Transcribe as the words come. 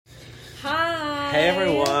Hey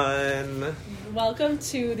everyone! Welcome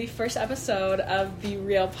to the first episode of the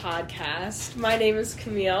Real Podcast. My name is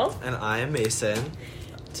Camille. And I am Mason.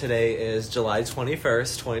 Today is July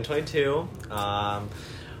 21st, 2022.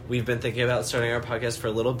 We've been thinking about starting our podcast for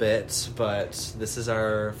a little bit, but this is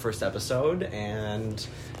our first episode, and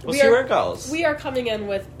we'll see where it goes. We are coming in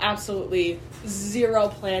with absolutely zero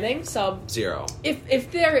planning, so... Zero.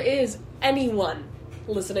 If there is anyone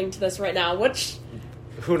listening to this right now, which...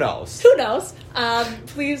 Who knows? Who knows?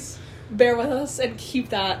 Please bear with us and keep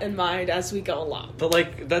that in mind as we go along.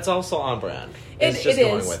 But, that's also on brand. It's just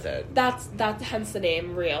going with it. That's hence the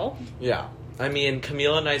name, Real. Yeah. I mean,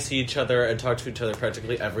 Camille and I see each other and talk to each other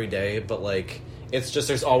practically every day, but, it's just,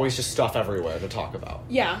 there's always just stuff everywhere to talk about.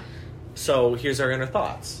 Yeah. So, here's our inner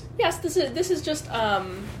thoughts. Yes, this is just,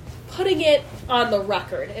 putting it on the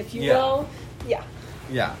record, if you will. Yeah.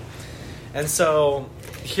 Yeah. And so,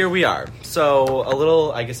 here we are. So, a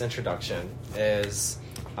little, introduction is,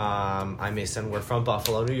 I'm Mason. We're from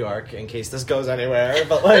Buffalo, New York, in case this goes anywhere.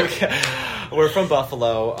 But, we're from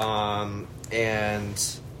Buffalo,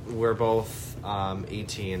 and we're both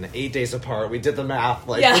 18, 8 days apart. We did the math,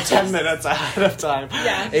 for 10 minutes ahead of time.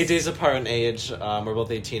 Yes. 8 days apart in age. We're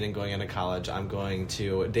both 18 and going into college. I'm going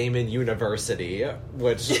to Damon University,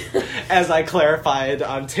 which, as I clarified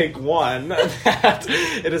on take one, that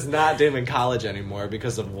it is not Damon College anymore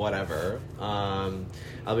because of whatever.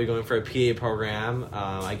 I'll be going for a PA program.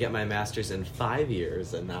 I get my master's in 5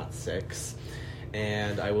 years and not 6.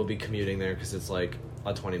 And I will be commuting there because it's a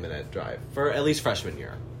 20-minute drive for at least freshman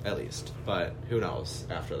year, at least. But who knows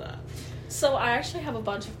after that. So I actually have a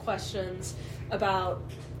bunch of questions about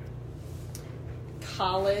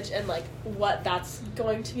college and what that's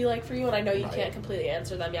going to be like for you. And I know you can't completely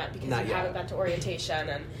answer them yet because you haven't been to orientation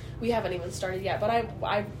and we haven't even started yet. But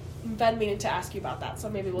I've been meaning to ask you about that, so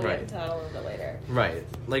maybe we'll get into that a little bit later. Right.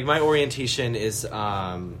 My orientation is...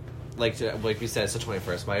 like we said, it's the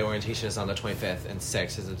 21st. My orientation is on the 25th and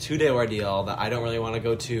 6th. It's a 2-day ordeal that I don't really want to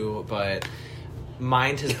go to, but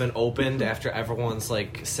mind has been opened after everyone's,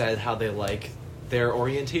 said how they like their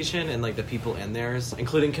orientation and, the people in theirs,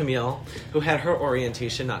 including Camille, who had her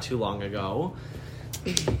orientation not too long ago.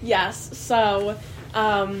 Yes, so,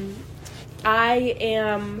 I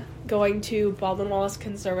am going to Baldwin Wallace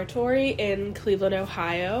Conservatory in Cleveland,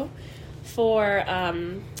 Ohio for,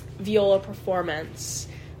 viola performance.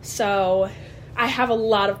 So, I have a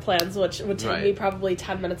lot of plans, which would take me probably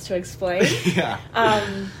 10 minutes to explain. Yeah.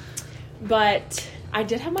 But I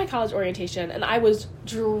did have my college orientation, and I was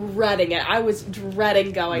dreading it. I was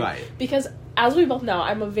dreading going. Right. Because, as we both know,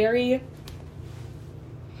 I'm a very...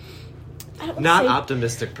 Not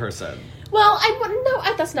optimistic person. Well,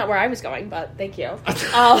 no, that's not where I was going, but thank you.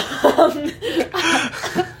 I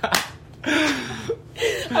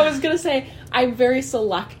was going to say, I'm very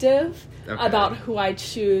selective about who I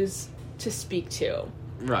choose to speak to.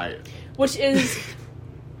 Right. Which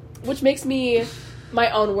makes me my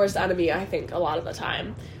own worst enemy, I think, a lot of the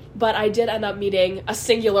time. But I did end up meeting a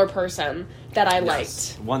singular person that I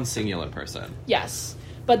liked. One singular person. Yes.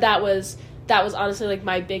 But that was honestly,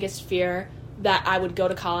 my biggest fear, that I would go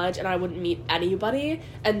to college and I wouldn't meet anybody.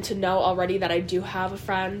 And to know already that I do have a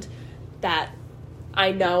friend that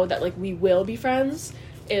I know that, we will be friends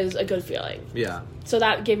is a good feeling. Yeah. So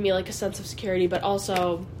that gave me, a sense of security, but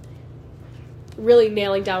also really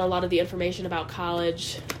nailing down a lot of the information about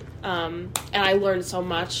college. And I learned so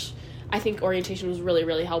much. I think orientation was really,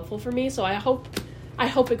 really helpful for me, so I hope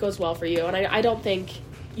it goes well for you. And I don't think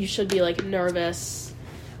you should be, nervous.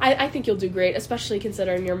 I think you'll do great, especially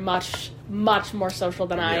considering you're much, much more social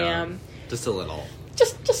than I am. Just a little.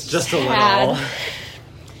 Just a little.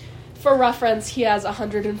 For reference, he has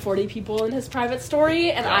 140 people in his private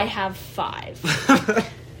story, and I have 5.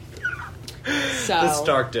 So the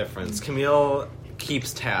stark difference. Camille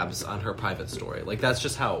keeps tabs on her private story. That's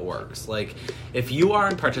just how it works. If you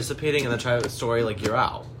aren't participating in the private story, you're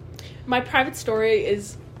out. My private story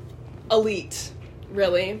is elite,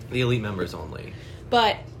 really. The elite members only.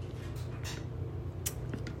 But...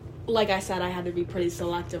 like I said, I had to be pretty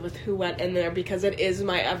selective with who went in there because it is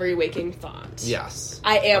my every waking thought. Yes.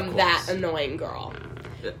 I am that annoying girl.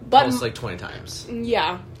 But almost 20 times.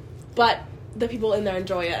 Yeah. But the people in there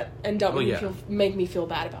enjoy it and don't make me feel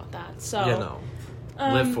bad about that. So yeah, no.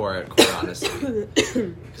 Live for it, quite honestly.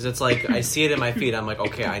 Because it's I see it in my feed, I'm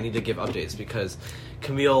okay, I need to give updates because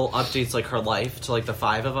Camille updates her life to the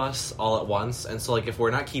 5 of us all at once, and so if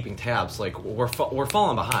we're not keeping tabs, we're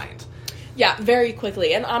falling behind. Yeah, very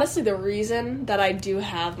quickly. And honestly, the reason that I do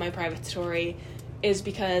have my private story is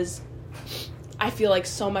because I feel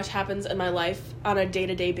so much happens in my life on a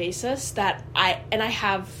day-to-day basis that I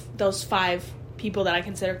have those 5 people that I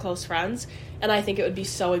consider close friends, and I think it would be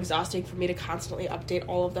so exhausting for me to constantly update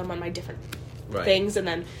all of them on my different things and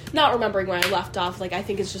then not remembering where I left off. Like, I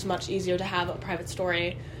think it's just much easier to have a private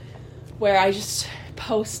story where I just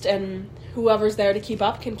post and whoever's there to keep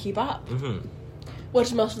up can keep up. Mm-hmm.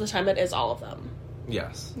 Which most of the time it is all of them.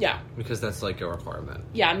 Yes. Yeah. Because that's like a requirement.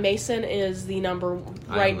 Yeah, Mason is the number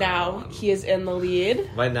right now. He is in the lead.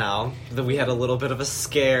 Right now. We had a little bit of a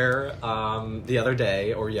scare the other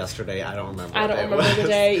day or yesterday. I don't remember. I don't remember the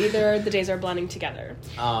day either. The days are blending together.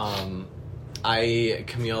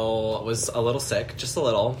 Camille was a little sick, just a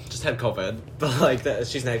little, just had COVID, but like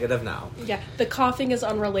she's negative now. Yeah, the coughing is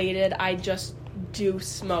unrelated. I just do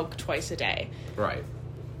smoke twice a day. Right.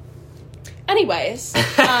 Anyways,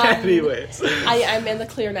 I'm in the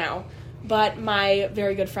clear now, but my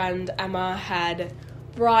very good friend Emma had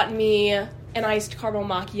brought me an iced caramel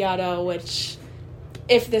macchiato, which,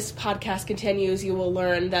 if this podcast continues, you will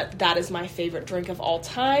learn that is my favorite drink of all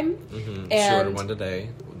time. Mm-hmm. And one today.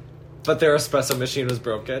 But their espresso machine was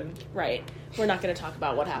broken. Right. We're not going to talk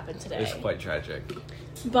about what happened today. It's quite tragic.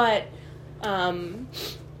 But Emma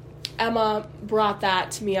brought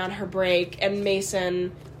that to me on her break, and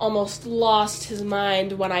Mason almost lost his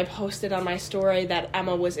mind when I posted on my story that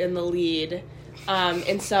Emma was in the lead.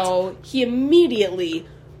 And so he immediately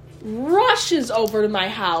rushes over to my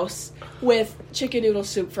house with chicken noodle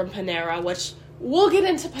soup from Panera, which we'll get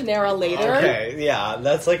into Panera later. Okay, yeah,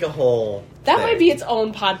 that's like a whole That thing. Might be its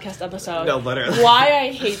own podcast episode. No, literally. Why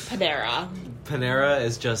I hate Panera. Panera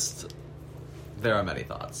is just... There are many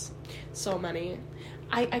thoughts. So many.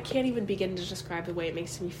 I can't even begin to describe the way it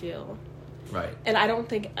makes me feel. Right. And I don't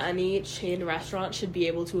think any chain restaurant should be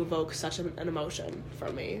able to evoke such an emotion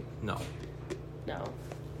from me. No. No.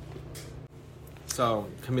 So,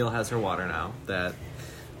 Camille has her water now that...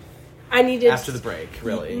 I needed... After the break,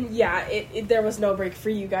 really. Yeah, there was no break for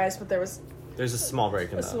you guys, but there was... There's a small break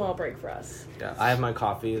in that. A small break for us. Yeah, I have my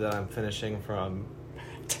coffee that I'm finishing from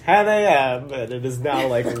 10 a.m. and it is now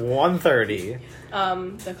like 1:30.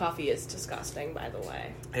 The coffee is disgusting, by the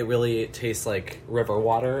way. It really tastes like river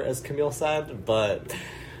water, as Camille said, but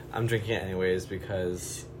I'm drinking it anyways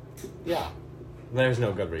because, yeah, there's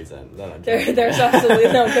no good reason that I'm drinking There's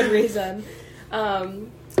absolutely no good reason.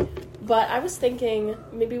 But I was thinking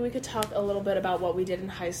maybe we could talk a little bit about what we did in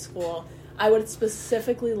high school. I would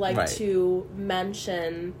specifically like to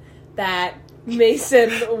mention that Mason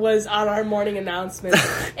was on our morning announcements.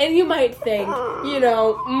 And you might think,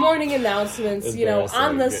 morning announcements,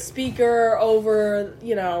 on the speaker over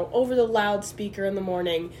the loudspeaker in the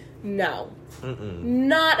morning. No. Mm-mm.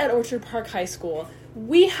 Not at Orchard Park High School.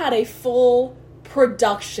 We had a full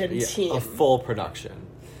production team. A full production.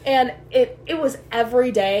 And it was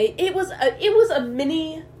every day. It was a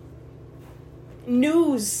mini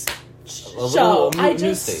news show.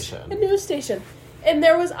 News station. A news station. And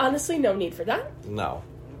there was honestly no need for that. No.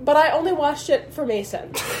 But I only watched it for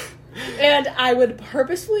Mason. And I would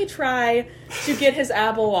purposefully try to get his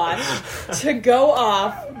Apple Watch to go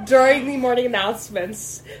off during the morning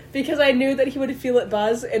announcements because I knew that he would feel it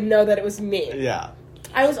buzz and know that it was me. Yeah.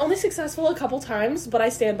 I was only successful a couple times, but I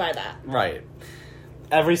stand by that. Right.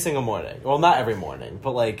 Every single morning. Well, not every morning,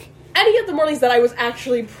 but like... Any of the mornings that I was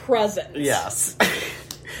actually present. Yes.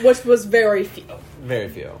 Which was very few. Very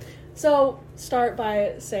few. So, start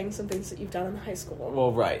by saying some things that you've done in high school.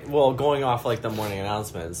 Well, right. Well, going off, like, the morning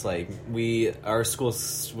announcements, like, our school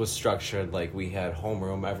was structured, like, we had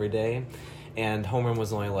homeroom every day, and homeroom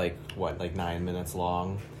was only, like, 9 minutes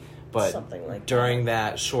long? But something like during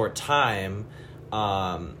that short time,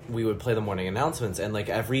 we would play the morning announcements, and, like,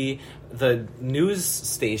 the news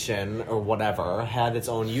station or whatever had its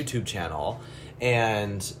own YouTube channel,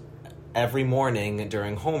 and every morning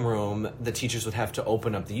during homeroom, the teachers would have to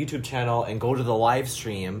open up the YouTube channel and go to the live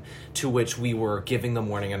stream to which we were giving the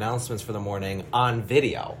morning announcements for the morning on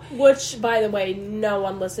video. Which, by the way, no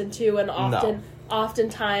one listened to, and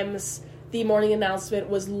oftentimes the morning announcement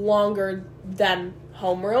was longer than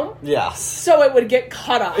homeroom. Yes. So it would get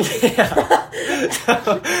cut off. Yeah.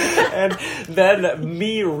 And then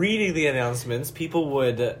me reading the announcements, people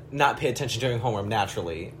would not pay attention during homeroom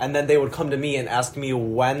naturally. And then they would come to me and ask me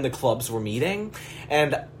when the clubs were meeting.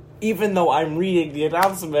 And even though I'm reading the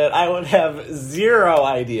announcement, I would have zero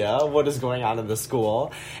idea what is going on in the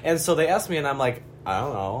school. And so they asked me and I'm like, I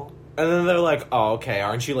don't know. And then they're like, oh, okay,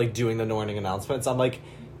 aren't you like doing the morning announcements? I'm like,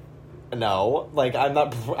 no, like I'm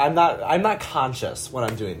not conscious when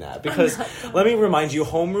I'm doing that because let me remind you,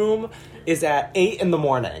 homeroom is at 8 in the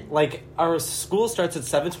morning. Like our school starts at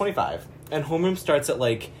 7:25 and homeroom starts at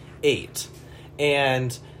like 8.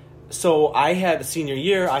 And so I had senior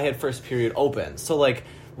year, I had first period open. So like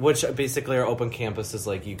which basically our open campus is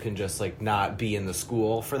like you can just like not be in the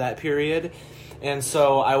school for that period. And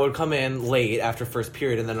so I would come in late after first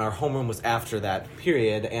period, and then our homeroom was after that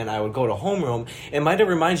period, and I would go to homeroom. And might I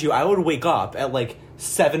remind you, I would wake up at like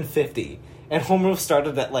 7:50, and homeroom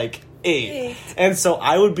started at like 8. And so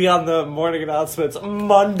I would be on the morning announcements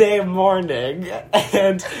Monday morning,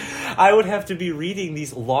 and I would have to be reading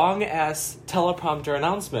these long-ass teleprompter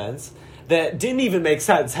announcements that didn't even make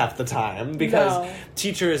sense half the time because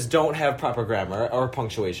teachers don't have proper grammar or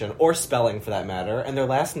punctuation or spelling for that matter, and their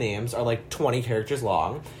last names are like 20 characters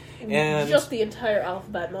long. And just the entire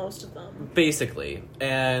alphabet, most of them. Basically.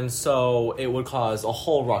 And so it would cause a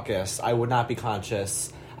whole ruckus. I would not be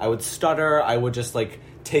conscious. I would stutter. I would just like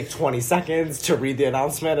take 20 seconds to read the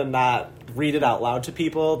announcement and not read it out loud to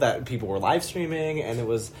people that people were live streaming, and it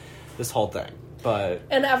was this whole thing.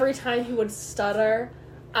 And every time he would stutter,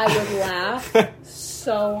 I would laugh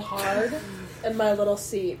so hard in my little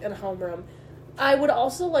seat in homeroom. I would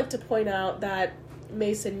also like to point out that,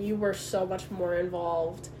 Mason, you were so much more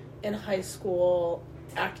involved in high school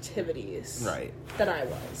activities than I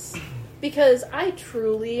was. Because I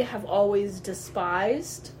truly have always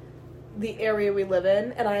despised the area we live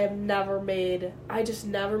in, and I just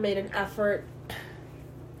never made an effort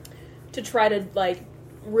to try to, like,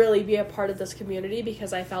 really be a part of this community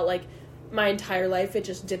because I felt like my entire life it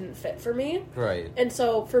just didn't fit for me. Right. And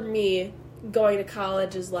so for me, going to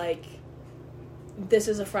college is like, this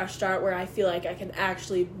is a fresh start where I feel like I can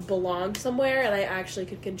actually belong somewhere and I actually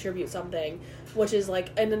could contribute something, which is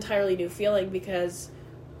like an entirely new feeling because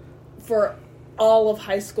for all of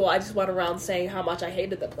high school I just went around saying how much I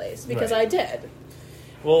hated the place because I did.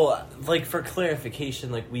 Well, like for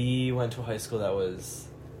clarification, like we went to a high school that was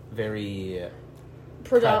very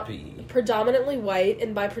predominantly white,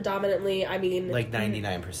 and by predominantly I mean like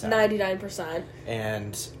 99%. 99%.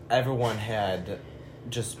 And everyone had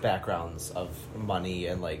just backgrounds of money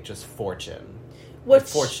and like just fortune.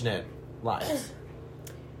 Fortunate lives.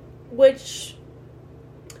 Which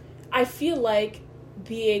I feel like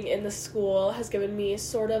being in the school has given me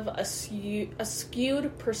sort of a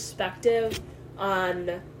skewed perspective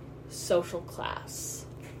on social class.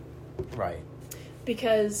 Right.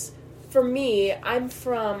 Because for me, I'm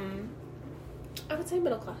from, I would say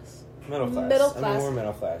middle class. Middle class. I mean, we're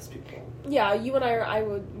middle class people. Yeah, you and I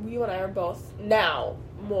are both now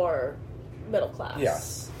more middle class.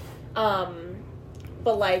 Yes.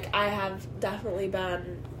 But like I have definitely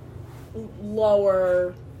been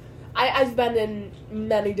lower. I've been in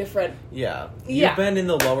many different. Yeah. You've been in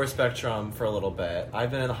the lower spectrum for a little bit.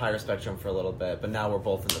 I've been in the higher spectrum for a little bit, but now we're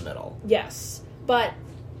both in the middle. Yes, but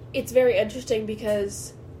it's very interesting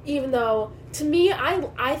because even though to me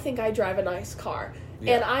I think I drive a nice car,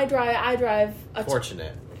 and I drive a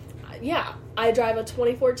fortunate. Yeah, I drive a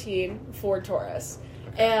 2014 Ford Taurus,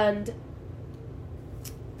 and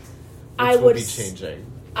which will be changing.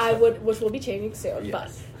 Which will be changing soon.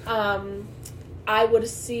 Yes. But I would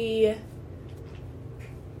see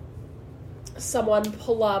someone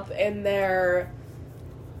pull up in their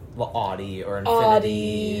Audi or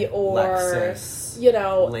Infiniti or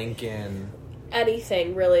Lexus, Lincoln,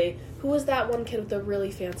 anything really. Who was that one kid with the really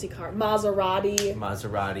fancy car? Maserati.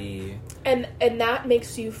 And that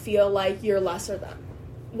makes you feel like you're lesser than,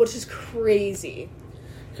 which is crazy.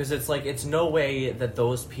 Because it's like, it's no way that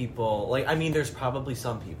those people, like, I mean, there's probably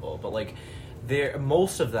some people, but like,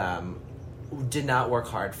 most of them did not work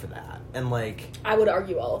hard for that. And like, I would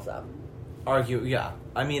argue all of them. Yeah.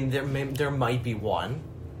 I mean, there might be one,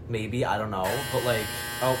 maybe, I don't know, but like,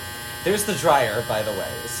 oh, there's the dryer, by the way.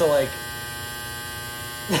 So like,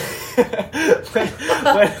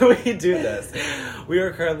 when we do this, we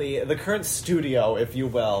are the current studio, if you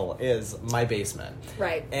will, is my basement.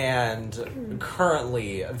 Right. And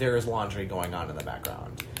currently there is laundry going on in the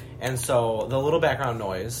background. And so the little background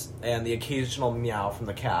noise and the occasional meow from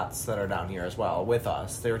the cats that are down here as well with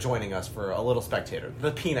us, they're joining us for a little spectator.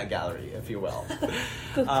 The peanut gallery, if you will. The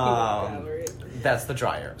peanut gallery. That's the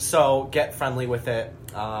dryer. So get friendly with it.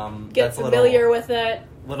 Get familiar with it.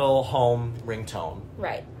 Little home ringtone.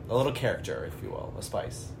 Right. A little character, if you will. A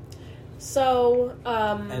spice. So,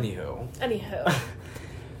 Anywho.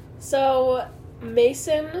 So,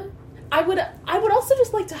 Mason, I would also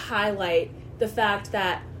just like to highlight the fact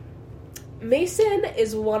that Mason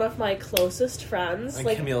is one of my closest friends. And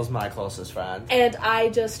Camille's my closest friend. And I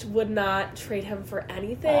just would not trade him for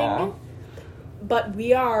anything. Aww. But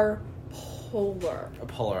we are polar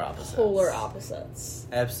opposites.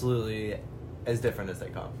 Absolutely as different as they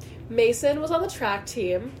come. Mason was on the track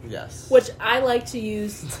team. Yes. Which I like to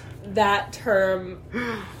use that term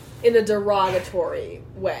in a derogatory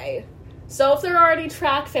way. So if there are any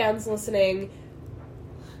track fans listening,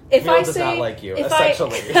 If Mila I does say, not like you, if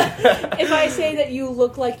essentially. if I say that you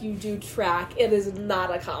look like you do track, it is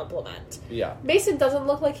not a compliment. Yeah. Mason doesn't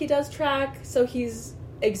look like he does track, so he's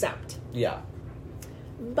exempt. Yeah.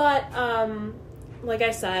 But, like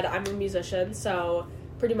I said, I'm a musician, so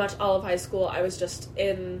pretty much all of high school I was just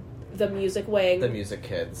in the music wing. The music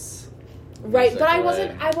kids. Right, Music but I wing.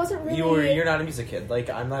 wasn't really... You're not a music kid. Like,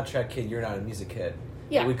 I'm not a track kid, you're not a music kid.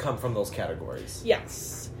 Yeah. We come from those categories.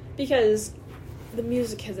 Yes. Because the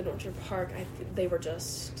music kids in Orchard Park, they were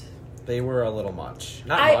just... They were a little much.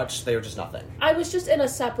 Not much, they were just nothing. I was just in a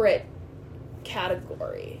separate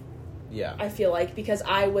category, Yeah. I feel like, because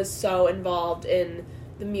I was so involved in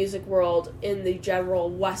the music world in the general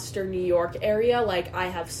Western New York area. Like, I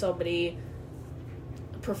have so many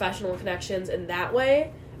professional connections in that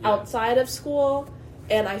way outside of school,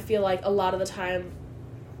 and I feel like a lot of the time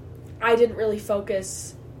I didn't really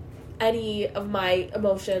focus any of my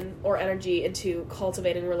emotion or energy into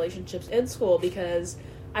cultivating relationships in school because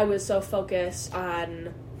I was so focused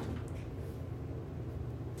on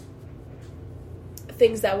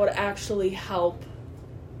things that would actually help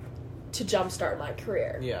to jumpstart my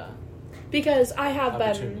career. Yeah. Because I have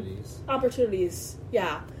Opportunities. been... Opportunities,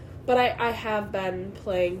 yeah. But I have been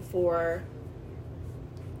playing for...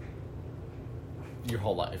 Your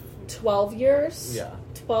whole life. 12 years. Yeah.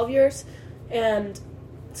 12 years. And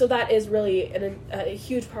so that is really a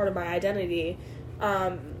huge part of my identity.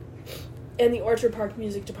 And the Orchard Park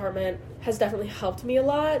Music Department has definitely helped me a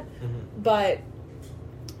lot. Mm-hmm. But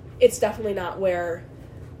it's definitely not where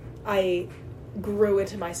I grew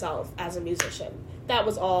into myself as a musician. That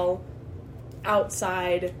was all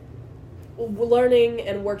outside learning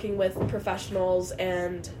and working with professionals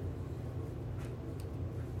and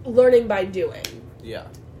learning by doing. Yeah.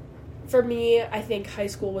 For me, I think high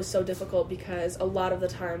school was so difficult because a lot of the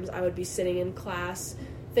times I would be sitting in class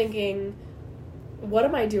thinking, what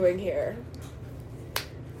am I doing here?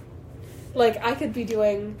 Like, I could be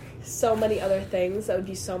doing so many other things that would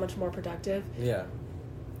be so much more productive Yeah.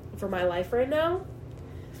 for my life right now.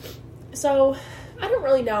 So, I don't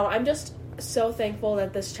really know. I'm just so thankful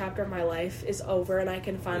that this chapter of my life is over and I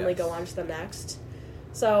can finally go on to the next.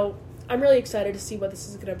 So, I'm really excited to see what this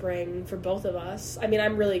is going to bring for both of us. I mean,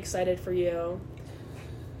 I'm really excited for you.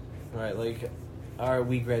 Right, like,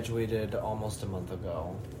 we graduated almost a month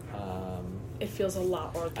ago. It feels a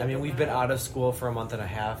lot more. I mean, we've been out of school for a month and a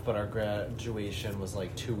half, but our graduation was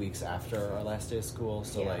like 2 weeks after our last day of school,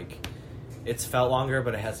 so like, it's felt longer,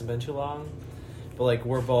 but it hasn't been too long. But like,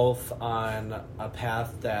 we're both on a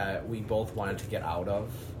path that we both wanted to get out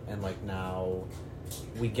of, and like now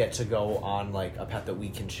we get to go on like a path that we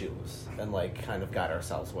can choose and like kind of guide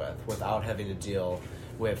ourselves with without having to deal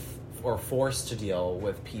with or forced to deal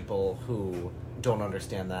with people who don't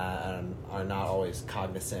understand that and are not always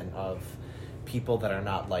cognizant of people that are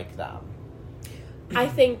not like them. I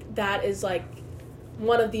think that is like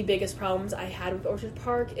one of the biggest problems I had with Orchard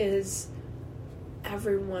Park is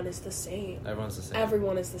everyone is the same. Everyone's the same.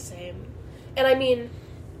 Everyone is the same. And I mean,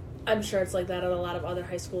 I'm sure it's like that at a lot of other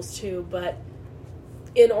high schools too, but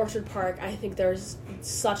in Orchard Park, I think there's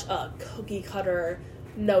such a cookie-cutter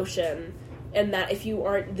notion, and that if you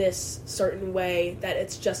aren't this certain way, that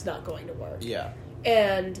it's just not going to work. Yeah.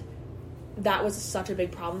 And that was such a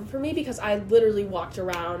big problem for me because I literally walked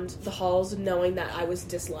around the halls knowing that I was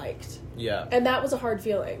disliked. Yeah. And that was a hard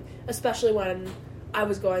feeling, especially when I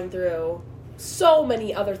was going through so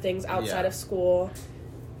many other things outside of school,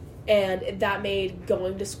 and that made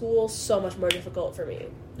going to school so much more difficult for me.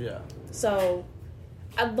 Yeah. So,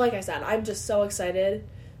 like I said, I'm just so excited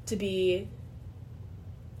to be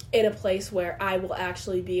in a place where I will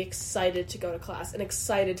actually be excited to go to class and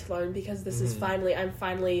excited to learn because this is I'm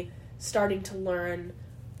finally starting to learn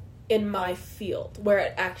in my field where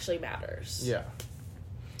it actually matters. Yeah.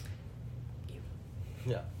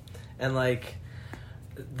 Yeah. And like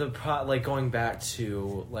like going back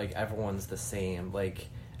to like everyone's the same, like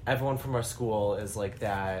everyone from our school is like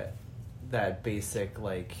that basic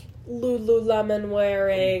like Lululemon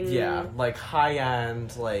wearing. Yeah, like high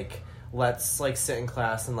end, like let's like sit in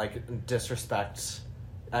class and like disrespect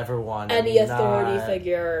everyone. Any authority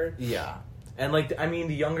figure. Yeah. And like, I mean,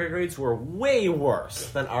 the younger grades were way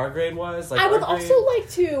worse than our grade was. Like, I would also like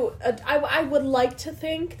to. I would like to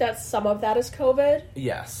think that some of that is COVID.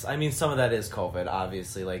 Yes, I mean some of that is COVID.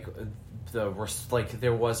 Obviously, like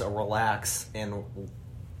there was a relax in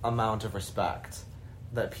amount of respect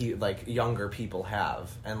that like younger people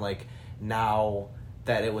have, and like now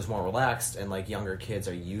that it was more relaxed and like younger kids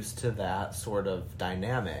are used to that sort of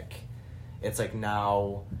dynamic, it's like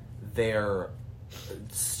now they're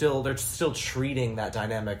still treating that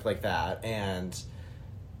dynamic like that, and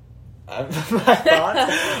My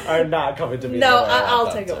thoughts are not coming to me. No,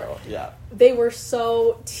 I'll take it. Yeah.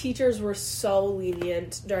 Teachers were so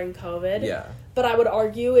lenient during COVID. Yeah. But I would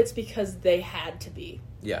argue it's because they had to be.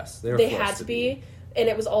 Yes, they had to be. And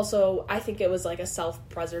it was also, I think it was like a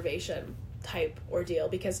self-preservation type ordeal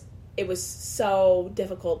because it was so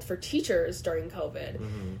difficult for teachers during COVID.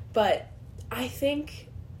 Mm-hmm. But I think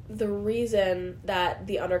the reason that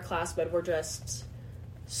the underclassmen were just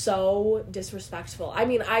so disrespectful. I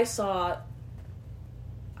mean, I saw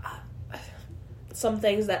some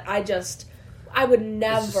things that I would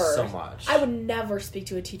never, so much. I would never speak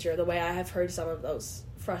to a teacher the way I have heard some of those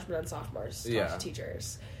freshmen and sophomores talk to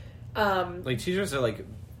teachers. Like, teachers are, like,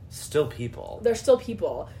 still people. They're still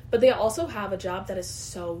people, but they also have a job that is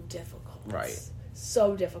so difficult. Right.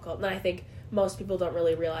 So difficult. And I think most people don't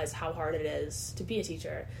really realize how hard it is to be a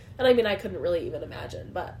teacher. And I mean, I couldn't really even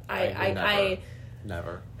imagine, but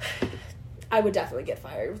Never. I would definitely get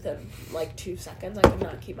fired within, like, 2 seconds. I could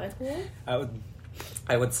not keep my cool.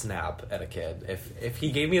 I would snap at a kid. If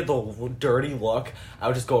he gave me the dirty look, I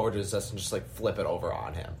would just go over to his desk and just, like, flip it over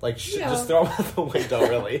on him. Like, just throw him out the window,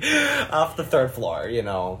 really. Off the 3rd floor, you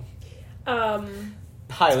know.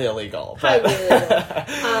 Highly illegal. But. Highly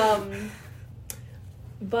illegal.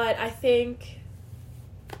 But I think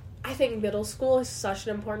middle school is such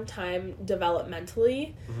an important time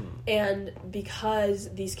developmentally. Mm-hmm. And because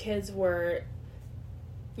these kids were,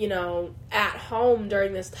 you know, at home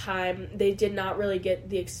during this time, they did not really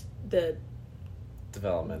get the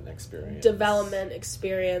development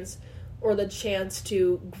experience or the chance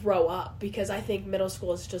to grow up, because I think middle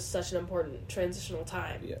school is just such an important transitional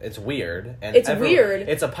time. Yeah, it's weird. And weird.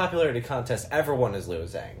 It's a popularity contest. Everyone is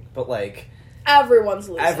losing. But, like... Everyone's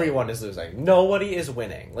losing. Everyone is losing. Nobody is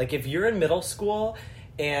winning. Like, if you're in middle school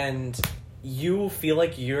and you feel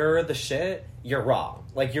like you're the shit, you're wrong.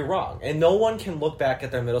 Like, you're wrong. And no one can look back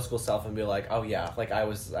at their middle school self and be like, oh, yeah, like, I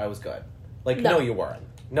was good. Like, no, you weren't.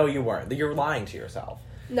 No, you weren't. You're lying to yourself.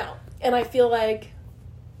 No. And I feel like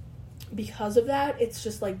because of that, it's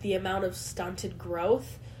just, like, the amount of stunted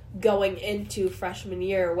growth going into freshman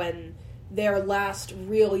year when their last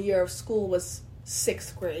real year of school was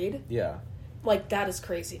 6th grade. Yeah. Like, that is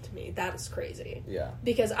crazy to me. That is crazy. Yeah.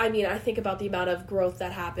 Because, I mean, I think about the amount of growth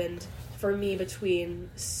that happened for me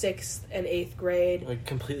between 6th and 8th grade. Like,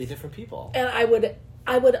 completely different people. And I would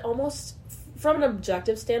almost, from an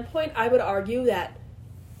objective standpoint, I would argue that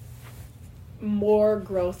more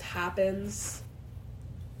growth happens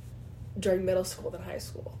during middle school than high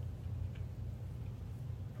school.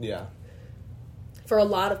 Yeah. For a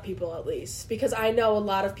lot of people, at least. Because I know a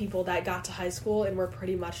lot of people that got to high school and were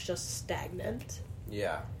pretty much just stagnant.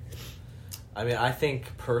 Yeah. I mean, I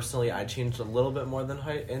think, personally, I changed a little bit more than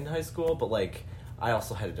in high school, but, like, I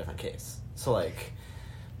also had a different case. So, like,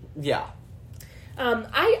 yeah.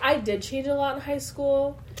 I did change a lot in high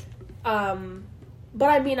school. But,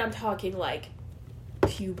 I mean, I'm talking, like,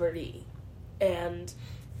 puberty and...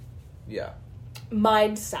 Yeah.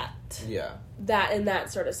 Mindset. Yeah. That, in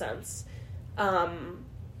that sort of sense.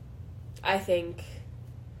 I think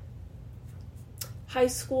high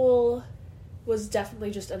school was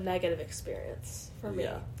definitely just a negative experience for me.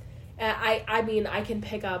 Yeah. And I mean, I can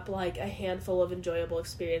pick up, like, a handful of enjoyable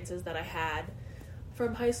experiences that I had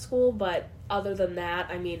from high school, but other than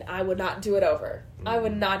that, I mean, I would not do it over. I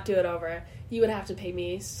would not do it over. You would have to pay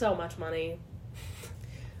me so much money.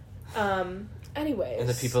 Anyways. And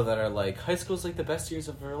the people that are like, high school's, like, the best years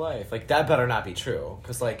of your life. Like, that better not be true.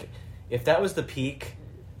 Because, like... If that was the peak,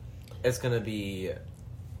 it's going to be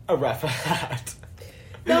a rough hat.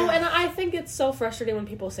 No, and I think it's so frustrating when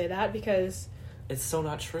people say that because... It's so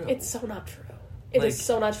not true. It's so not true. It is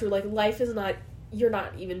so not true. Like, life is not... You're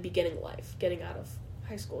not even beginning life, getting out of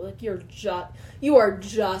high school. Like, you are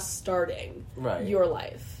just starting your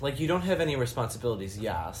life. Like, you don't have any responsibilities,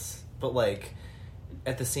 yes. But, like,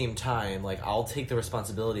 at the same time, like, I'll take the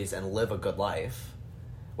responsibilities and live a good life.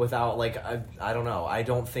 Without, like, I don't know. I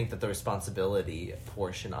don't think that the responsibility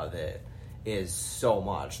portion of it is so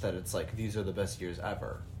much that it's like, these are the best years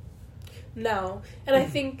ever. No. And I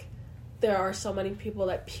think there are so many people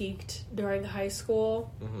that peaked during high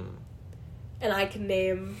school. Mm-hmm. And I can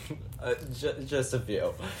name... just a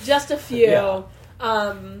few. Just a few. Yeah.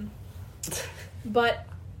 But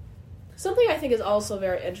something I think is also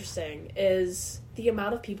very interesting is the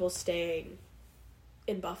amount of people staying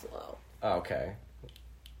in Buffalo. Okay.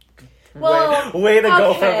 Well, way to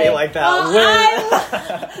go for me like that. Well,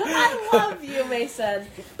 I love you, Mason.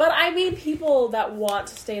 But I mean people that want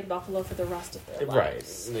to stay in Buffalo for the rest of their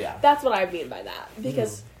lives. Right, yeah. That's what I mean by that.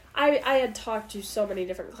 Because I had talked to so many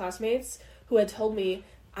different classmates who had told me,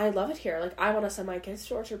 I love it here. Like, I want to send my kids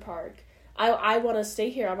to Orchard Park. I want to stay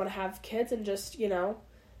here. I want to have kids and just, you know,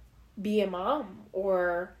 be a mom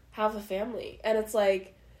or have a family. And it's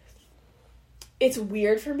like, it's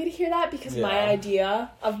weird for me to hear that because my idea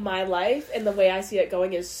of my life and the way I see it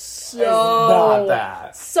going is so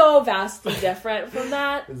vastly different from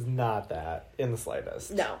that. It's not that in the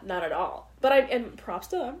slightest. No, not at all. But and props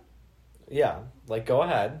to them. Yeah, like go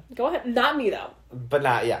ahead. Go ahead. Not me though. But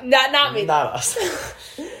not Not me. Not us.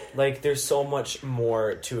 Like there's so much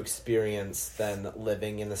more to experience than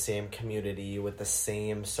living in the same community with the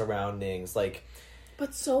same surroundings. Like,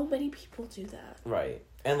 but so many people do that. Right.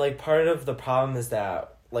 And, like, part of the problem is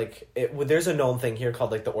that, like, there's a known thing here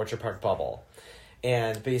called, like, the Orchard Park bubble.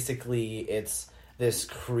 And basically it's this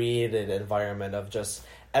created environment of just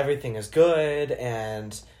everything is good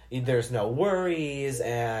and there's no worries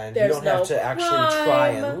and you don't have to actually try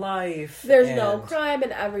in life. There's no crime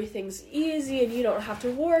and everything's easy and you don't have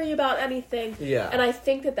to worry about anything. Yeah. And I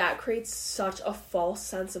think that creates such a false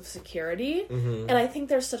sense of security. Mm-hmm. And I think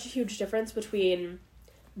there's such a huge difference between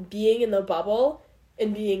being in the bubble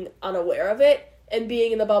and being unaware of it, and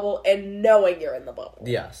being in the bubble and knowing you're in the bubble.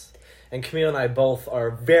 Yes. And Camille and I both are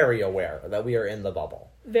very aware that we are in the bubble.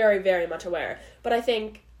 Very, very much aware. But I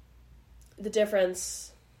think the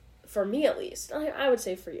difference, for me at least, I would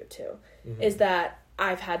say for you too, is that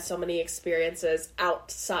I've had so many experiences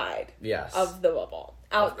outside of the bubble.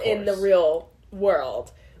 Out in the real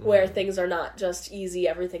world, where things are not just easy,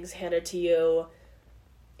 everything's handed to you.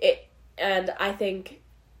 And I think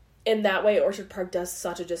in that way, Orchard Park does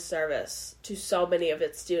such a disservice to so many of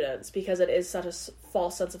its students because it is such a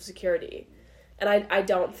false sense of security, and I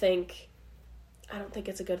don't think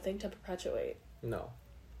it's a good thing to perpetuate. No,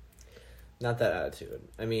 not that attitude.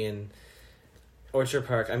 I mean, Orchard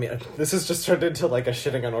Park. I mean, this has just turned into like a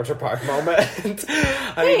shitting on Orchard Park moment.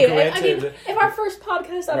 I mean, if our first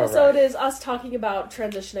podcast episode is us talking about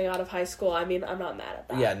transitioning out of high school, I mean, I'm not mad at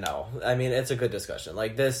that. Yeah, no. I mean, it's a good discussion.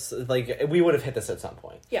 Like this, like we would have hit this at some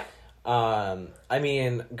point. Yeah. I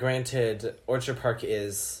mean, granted, Orchard Park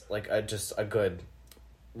is like just a good,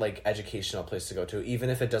 like, educational place to go to, even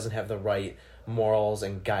if it doesn't have the right morals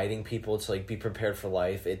and guiding people to like be prepared for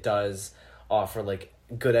life. It does offer like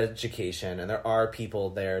good education, and there are people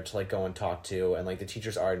there to like go and talk to, and like the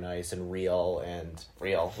teachers are nice and real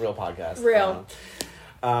podcast.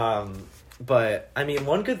 But I mean,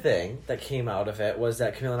 one good thing that came out of it was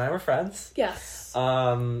that Camille and I were friends. Yes.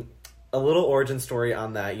 A little origin story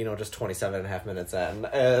on that, you know, just 27 and a half minutes in,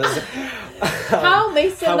 is how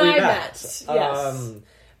Mason and I met. Yes.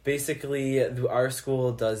 Basically, our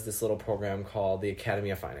school does this little program called the Academy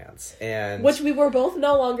of Finance, and which we were both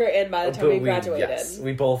no longer in by the time we graduated. Yes,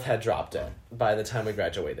 we both had dropped it by the time we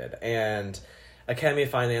graduated. And Academy of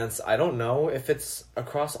Finance, I don't know if it's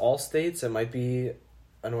across all states. It might be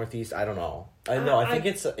a Northeast. I don't know. I think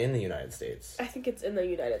it's in the United States. I think it's in the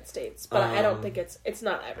United States, but I don't think it's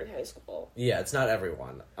not every high school. Yeah, it's not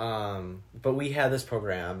everyone. But we had this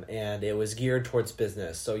program, and it was geared towards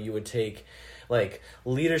business. So you would take like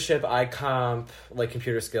leadership, IComp, like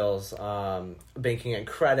computer skills, banking and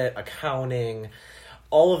credit, accounting,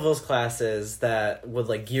 all of those classes that would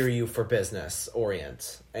like gear you for business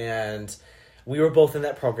orient. And we were both in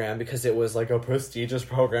that program because it was like a prestigious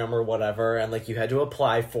program or whatever, and like you had to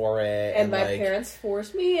apply for it. And my parents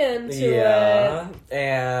forced me into it.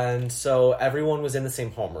 And so everyone was in the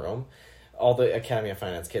same homeroom, all the Academy of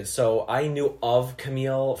Finance kids. So I knew of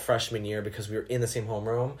Camille freshman year because we were in the same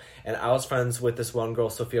homeroom, and I was friends with this one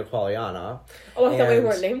girl, Sophia Qualiana. Oh, I thought we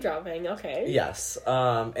weren't name dropping. Okay. Yes.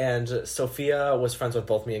 And Sophia was friends with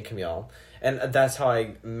both me and Camille. And that's how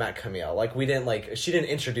I met Camille. Like, we didn't, like, she didn't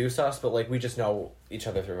introduce us, but, like, we just know each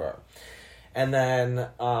other through her. And then,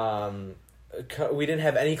 we didn't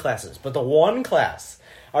have any classes. But the one class,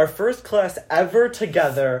 our first class ever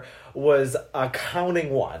together was Accounting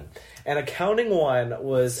 1. And Accounting 1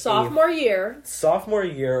 was Sophomore year,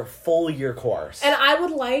 full year course. And I would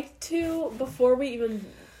like to, before we even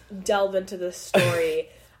delve into this story...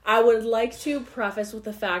 I would like to preface with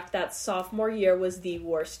the fact that sophomore year was the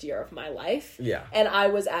worst year of my life. Yeah. And I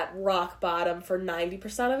was at rock bottom for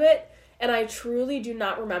 90% of it. And I truly do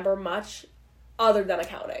not remember much other than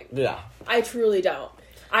accounting. Yeah. I truly don't.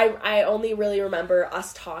 I only really remember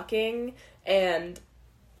us talking and...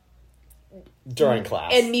 during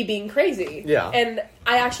class. And me being crazy. Yeah. And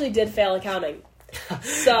I actually did fail accounting.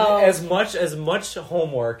 So as much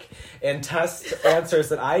homework and test answers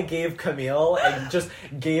that I gave Camille and just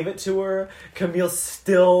gave it to her, Camille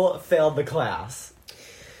still failed the class.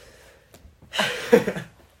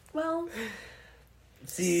 Well,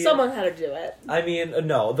 see, someone had to do it. I mean,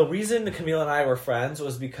 no. The reason Camille and I were friends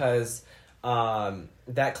was because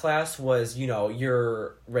That class was,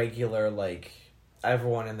 your regular, like,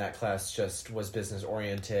 everyone in that class just was business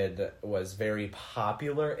oriented, was very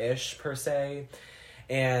popular-ish per se,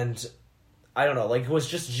 and I don't know, like, was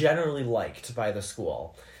just generally liked by the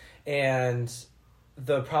school. And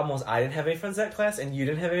the problem was I didn't have any friends in that class, and you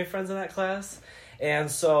didn't have any friends in that class.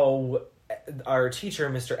 And so our teacher,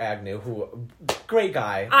 Mr. Agnew, who, great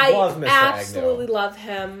guy, love Mr. Agnew. I absolutely love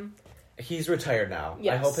him. He's retired now.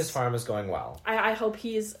 Yes. I hope his farm is going well. I hope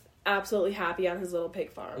he's absolutely happy on his little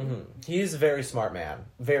pig farm. Mm-hmm. He's a very smart man.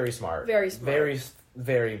 Very smart. Very smart. Very,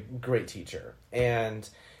 very great teacher. And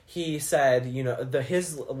he said,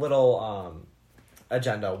 his little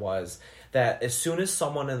agenda was that as soon as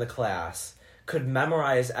someone in the class could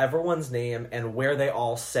memorize everyone's name and where they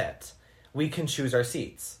all sit, we can choose our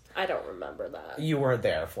seats. I don't remember that. You weren't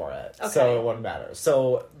there for it, okay. So it wouldn't matter.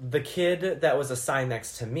 So the kid that was assigned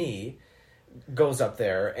next to me goes up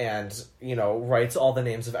there and, writes all the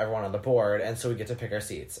names of everyone on the board, and so we get to pick our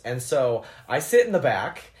seats. And so I sit in the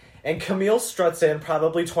back, and Camille struts in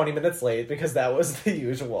probably 20 minutes late, because that was the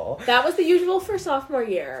usual. That was the usual for sophomore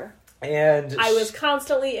year. And I was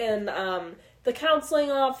constantly in the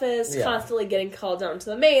counseling office, constantly getting called down to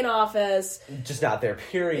the main office. Just not there,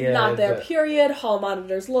 period. Not there, period. Hall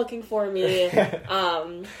monitor's looking for me.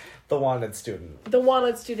 The wanted student. The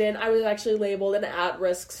wanted student. I was actually labeled an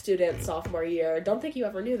at-risk student sophomore year. Don't think you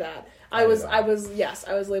ever knew that. I was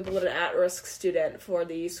labeled an at-risk student for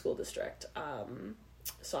the school district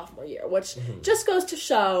sophomore year, which just goes to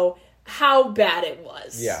show how bad it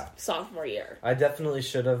was. Sophomore year. I definitely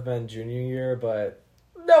should have been junior year, but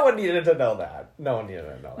no one needed to know that.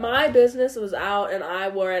 My business was out, and I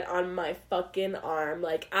wore it on my fucking arm.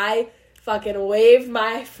 Like, I fucking waved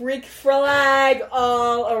my freak flag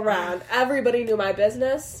all around. Everybody knew my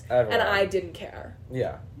business, and I didn't care.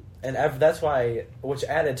 Yeah. And that's why, which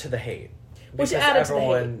added to the hate. Because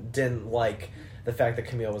everyone didn't like the fact that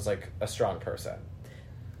Camille was, like, a strong person.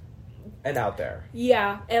 And out there.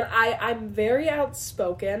 Yeah, and I'm very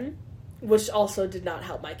outspoken, which also did not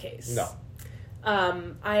help my case. No.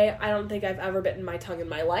 I don't think I've ever bitten my tongue in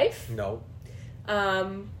my life. No.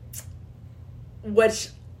 Which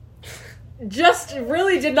just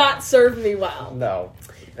really did not serve me well. No,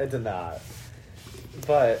 it did not.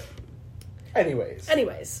 But,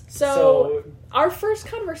 anyways. So our first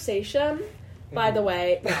conversation, by the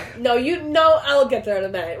way, I'll get there in a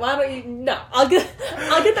minute. Why don't you? No, I'll get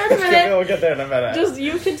there in a minute. We'll get there in a minute. Just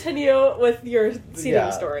you continue with your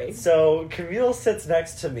seating story. So Camille sits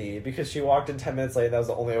next to me because she walked in 10 minutes late. And that was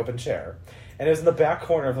the only open chair, and it was in the back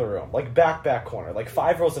corner of the room, like back corner, like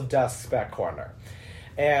 5 rows of desks back corner,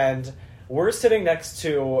 and we're sitting next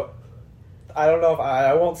to, I don't know if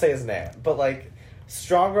I won't say his name, but like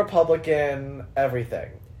strong Republican,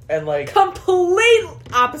 everything. And like complete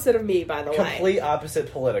opposite of me, by the way. Complete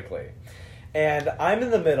opposite politically. And I'm in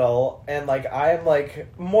the middle, and like I'm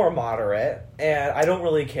like more moderate, and I don't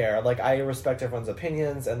really care. Like I respect everyone's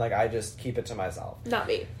opinions, and like I just keep it to myself. Not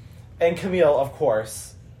me. And Camille, of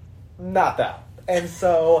course, not that. And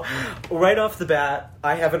so, right off the bat,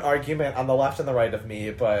 I have an argument on the left and the right of me,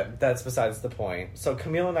 but that's besides the point. So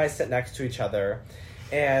Camille and I sit next to each other,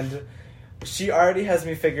 and she already has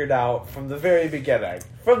me figured out from the very beginning.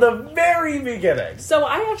 From the very beginning. So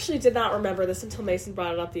I actually did not remember this until Mason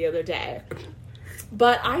brought it up the other day.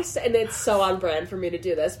 But and it's so on brand for me to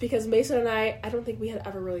do this, because Mason and I don't think we had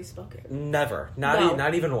ever really spoken. Never.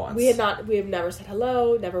 Not even once. We have never said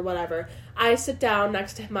hello, never whatever. I sit down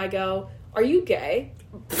next to him, I go, "Are you gay?"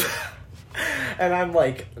 And I'm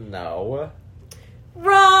like, "No."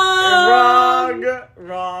 Wrong.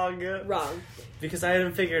 Because I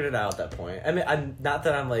hadn't figured it out at that point. I mean, I'm not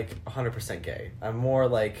that I'm like 100% gay. I'm more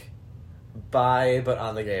like bi, but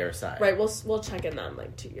on the gayer side. Right. We'll check in on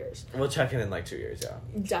like 2 years. We'll check in like 2 years. Yeah.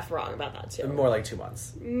 Def wrong about that too. More like 2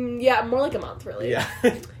 months. Yeah, more like a month, really. Yeah.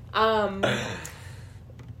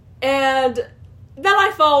 And then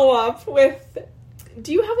I follow up with,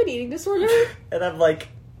 "Do you have an eating disorder?" And I'm like,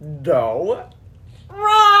 "No."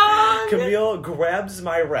 Wrong! Camille grabs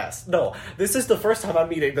my wrist. No, this is the first time I'm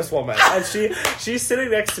meeting this woman. And she's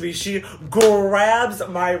sitting next to me. She grabs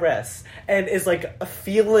my wrist and is like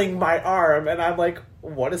feeling my arm. And I'm like,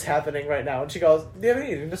 "What is happening right now?" And she goes, "Do you have an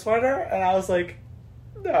eating disorder?" And I was like,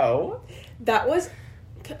 "No." That was,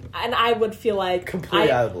 and I would feel like completely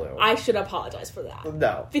out of the blue. I should apologize for that.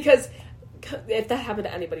 No. Because if that happened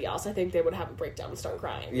to anybody else, I think they would have a breakdown and start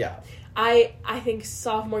crying. Yeah. I think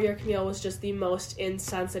sophomore year Camille was just the most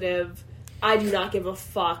insensitive. I do not give a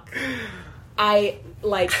fuck.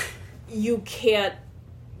 You can't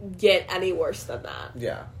get any worse than that.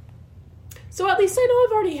 Yeah. So at least I know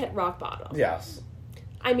I've already hit rock bottom. Yes.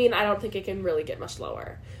 I mean, I don't think it can really get much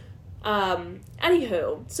lower.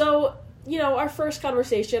 Anywho, so, you know, our first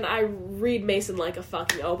conversation, I read Mason like a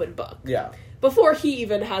fucking open book. Yeah. Before he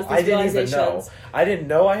even has these realizations. Even know. I didn't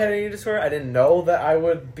know I had an eating disorder. I didn't know that I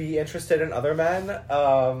would be interested in other men.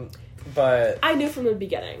 But I knew from the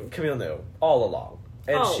beginning. Camille knew all along.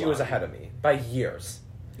 And she was ahead of me by years.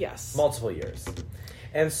 Yes. Multiple years.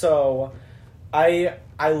 And so I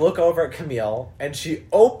look over at Camille and she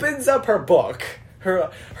opens up her book,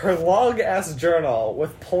 her long-ass journal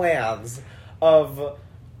with plans of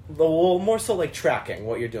well, more so like tracking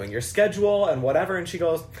what you're doing, your schedule and whatever, and she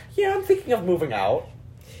goes, yeah, I'm thinking of moving out.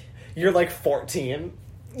 You're like 14.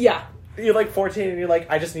 Yeah. You're like 14 and you're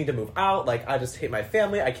like, I just need to move out. Like, I just hate my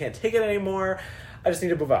family. I can't take it anymore. I just need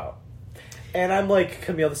to move out. And I'm like,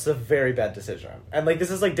 Camille, this is a very bad decision. And like,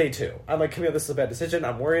 this is like day 2. I'm like, Camille, this is a bad decision.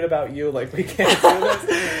 I'm worried about you. Like, we can't do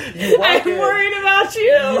this. I'm worried about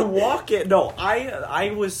you. You walk it. No,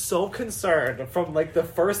 I was so concerned from like the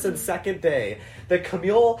first and second day that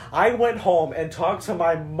Camille, I went home and talked to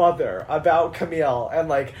my mother about Camille. And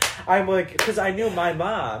like, I'm like, because I knew my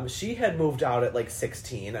mom, she had moved out at like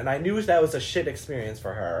 16. And I knew that was a shit experience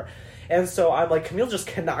for her. And so I'm like, Camille just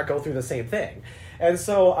cannot go through the same thing. And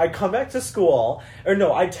so I come back to school, or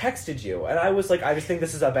no, I texted you, and I was like, I just think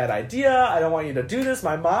this is a bad idea, I don't want you to do this,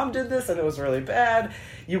 my mom did this, and it was really bad.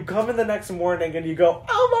 You come in the next morning, and you go,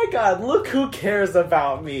 oh my god, look who cares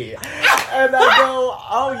about me. And I go,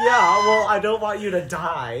 oh yeah, well, I don't want you to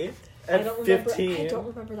die at 15. I don't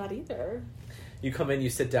remember that either. You come in,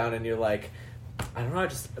 you sit down, and you're like, I don't know,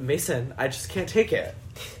 Mason, I just can't take it.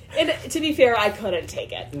 And to be fair, I couldn't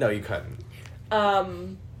take it. No, you couldn't.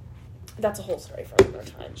 That's a whole story for another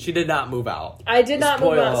time. She did not move out. I did not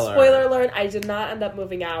move out. Spoiler alert, I did not end up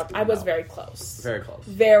moving out. I was very close. Very close.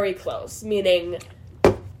 Very close. Meaning,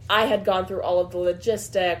 I had gone through all of the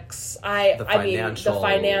logistics. The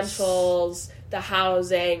financials, the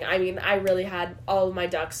housing. I mean, I really had all of my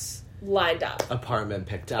ducks lined up. Apartment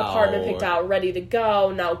picked out, ready to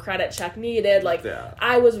go. No credit check needed. Like, yeah.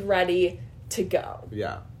 I was ready to go.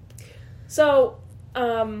 Yeah. So,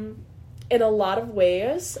 in a lot of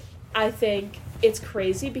ways, I think it's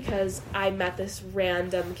crazy because I met this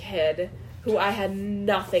random kid who I had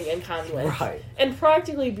nothing in common with. Right. And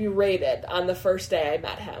practically berated on the first day I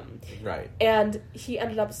met him. Right. And he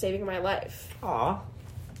ended up saving my life. Aw.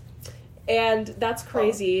 And that's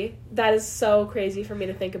crazy. Aww. That is so crazy for me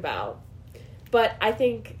to think about. But I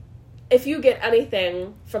think if you get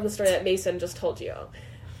anything from the story that Mason just told you,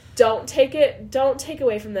 don't take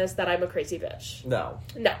away from this that I'm a crazy bitch. No.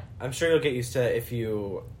 I'm sure you'll get used to it if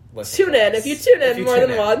you listen. If you tune in more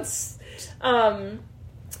than once.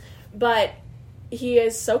 But he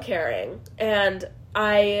is so caring, and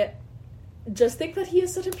I just think that he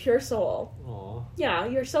is such a pure soul. Aww. Yeah,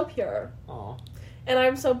 you're so pure. Aww. And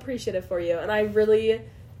I'm so appreciative for you, and I really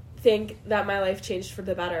think that my life changed for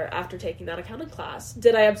the better after taking that accounting class.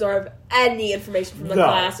 Did I absorb any information from the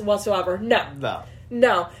class whatsoever? No.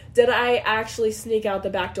 Did I actually sneak out the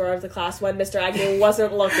back door of the class when Mr. Agnew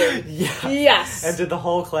wasn't looking? Yes. And did the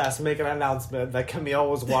whole class make an announcement that Camille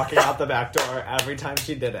was walking out the back door every time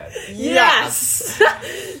she did it? Yes.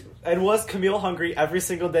 And was Camille hungry every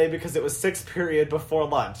single day because it was 6th period before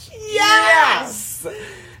lunch? Yes.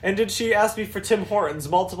 And did she ask me for Tim Hortons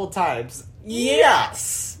multiple times?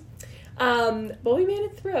 Yes. But we made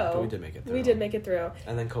it through. But we did make it through.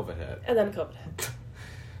 And then COVID hit.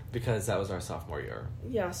 Because that was our sophomore year.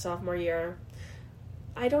 Yeah, sophomore year.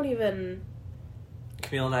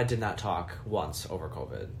 Camille and I did not talk once over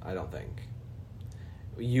COVID, I don't think.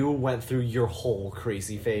 You went through your whole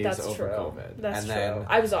crazy phase over COVID. That's true.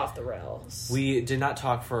 I was off the rails. We did not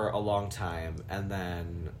talk for a long time, and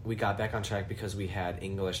then we got back on track because we had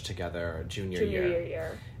English together junior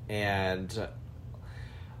year. And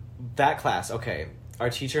that class, okay. Our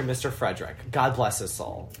teacher, Mr. Frederick, God bless his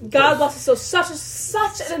soul. God bless his soul.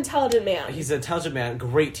 Such an intelligent man. He's an intelligent man,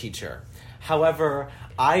 great teacher. However,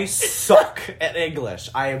 I suck at English.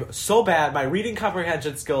 I am so bad. My reading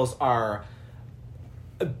comprehension skills are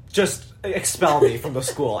just expel me from the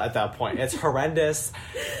school at that point. It's horrendous.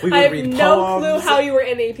 We would read poems. I have no clue how you were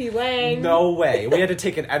in AP Lang. No way. We had to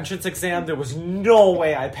take an entrance exam. There was no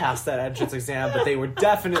way I passed that entrance exam, but they were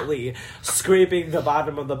definitely scraping the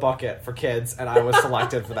bottom of the bucket for kids, and I was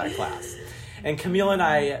selected for that class. And Camille and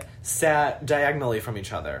I sat diagonally from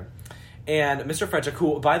each other. And Mr. Frederick,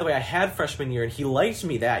 who, by the way, I had freshman year, and he liked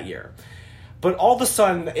me that year. But all of a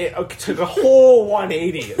sudden, it took a whole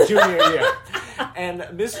 180 junior year. And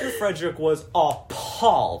Mr. Frederick was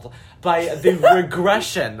appalled by the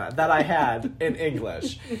regression that I had in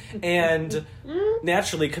English. And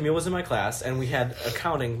naturally, Camille was in my class, and we had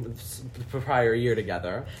accounting the prior year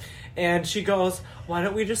together. And she goes, why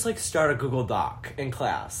don't we just, like, start a Google Doc in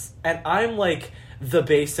class? And I'm, like, the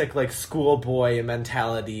basic, like, schoolboy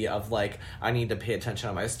mentality of, like, I need to pay attention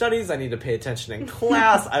on my studies, I need to pay attention in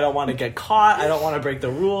class, I don't want to get caught, I don't want to break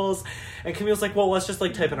the rules. And Camille's like, well, let's just,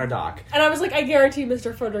 like, type in our doc. And I was like, I guarantee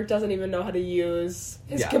Mr. Frederick doesn't even know how to use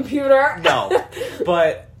his computer. No.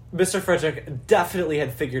 But Mr. Frederick definitely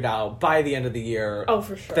had figured out by the end of the year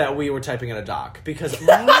for sure. that we were typing in a doc. Because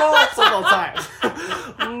multiple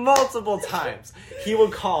times, he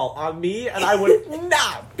would call on me and I would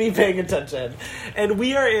not be paying attention. And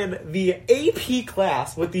we are in the AP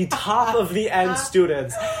class with the top of the end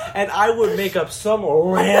students, and I would make up some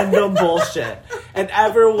random bullshit. And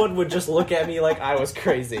everyone would just look at me like I was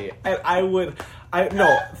crazy. And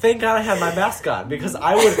thank God I had my mask on, because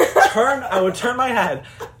I would turn my head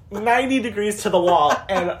 90 degrees to the wall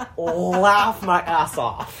and laugh my ass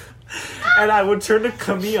off. And I would turn to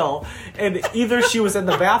Camille, and either she was in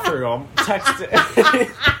the bathroom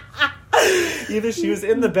either she was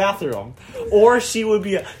in the bathroom, or she would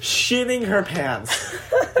be shitting her pants,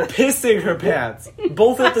 pissing her pants,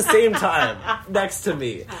 both at the same time next to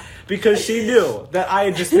me. Because she knew that I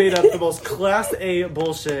had just made up the most Class A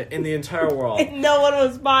bullshit in the entire world. And no one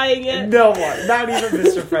was buying it. No one. Not even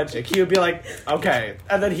Mr. Frederick. He would be like, okay.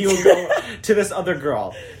 And then he would go to this other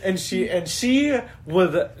girl. And she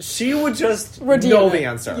would just know the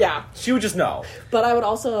answer. Yeah. She would just know. But I would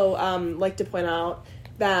also like to point out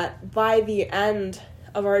that by the end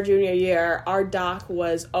of our junior year, our doc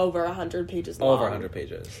was over 100 pages long. Over 100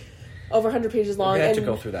 pages. Over 100 pages long. We have to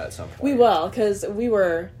go through that at some point. We will, because we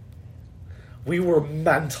were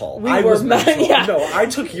mental. I was mental. Yeah. No, I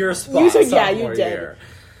took your spot. You did. Year.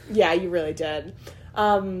 Yeah, you really did.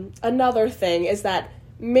 Another thing is that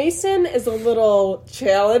Mason is a little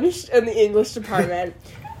challenged in the English department.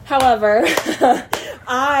 However,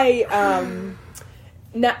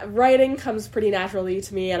 writing comes pretty naturally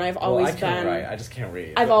to me, and I've always I can't write. I just can't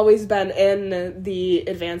read. I've always been in the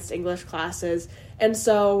advanced English classes, and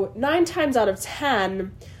so 9 times out of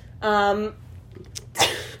 10. 9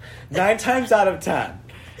 times out of 10.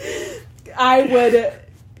 I would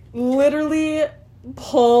literally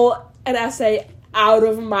pull an essay out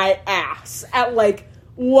of my ass at like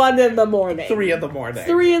 1 in the morning. 3 in the morning.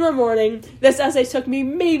 3 in the morning. This essay took me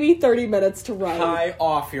maybe 30 minutes to write. High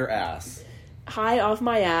off your ass. High off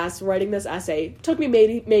my ass, writing this essay. Took me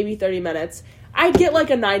maybe 30 minutes. I'd get like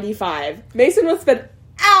a 95. Mason would spend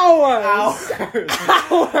hours.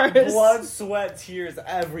 Blood, sweat, tears,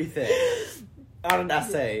 everything on an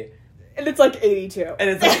essay. And it's like 82. And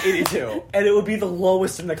it would be the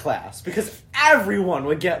lowest in the class, because everyone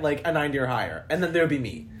would get like a 90 or higher, and then there would be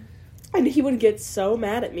me. And he would get so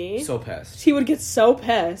mad at me. So pissed. He would get so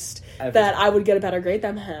pissed that I would get a better grade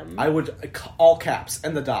than him. I would all caps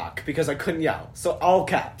in the doc, because I couldn't yell. So all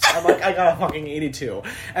caps. I'm like, I got a fucking 82.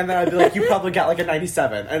 And then I'd be like, you probably got like a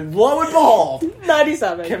 97. And lo and behold,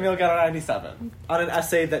 97. Camille got a 97 on an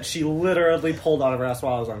essay that she literally pulled out of her ass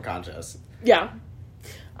while I was unconscious. Yeah.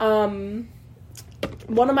 One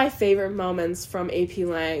of my favorite moments from AP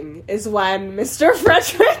Lang is when Mr.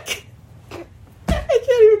 Frederick... I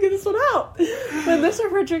can't even get this one out. When Mr.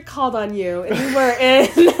 Frederick called on you, and you were in...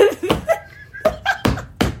 we were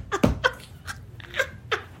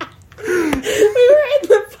in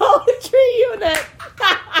the poetry unit.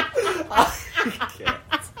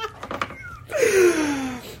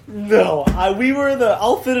 No, we were the...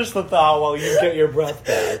 I'll finish the thought while you get your breath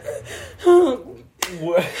back.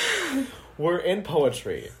 We're in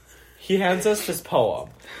poetry. He hands us this poem,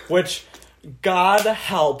 which, God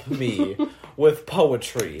help me with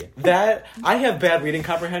poetry. That, I have bad reading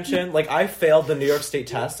comprehension. Like, I failed the New York State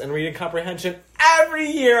test in reading comprehension every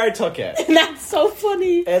year I took it. And that's so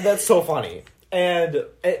funny. And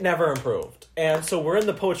it never improved. And so we're in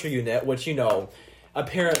the poetry unit, which, you know,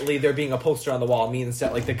 apparently there being a poster on the wall means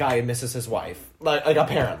that, like, the guy misses his wife. Like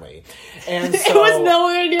apparently. And so... It was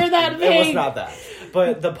nowhere near that big. It was not that.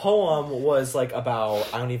 But the poem was, like, about...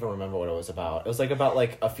 I don't even remember what it was about. It was, like, about,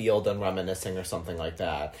 like, a field and reminiscing or something like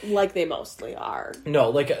that. Like they mostly are. No,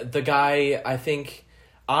 like, the guy, I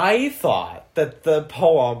thought that the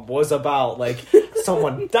poem was about, like,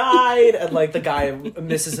 someone died, and, like, the guy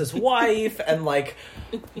misses his wife, and, like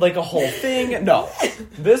a whole thing. No.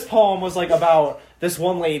 This poem was, like, about this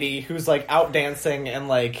one lady who's, like, out dancing, and,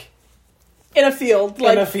 like, In a field.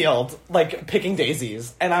 In a field, like, picking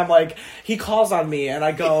daisies. And I'm like, he calls on me, and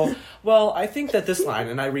I go, well, I think that this line,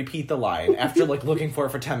 and I repeat the line after, like, looking for it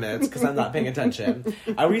for 10 minutes, because I'm not paying attention.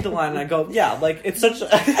 I read the line, and I go, yeah, like, it's such a...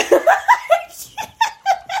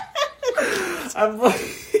 I'm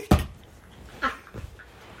like...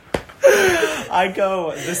 I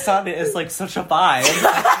go, the sun is, like, such a vibe.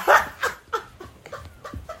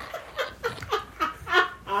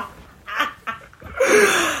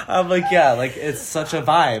 I'm like, yeah, like, it's such a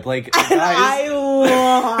vibe. Like, guys... I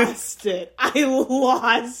lost it.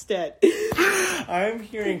 I'm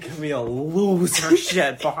hearing Camille lose her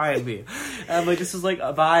shit behind me. And I'm like, this is like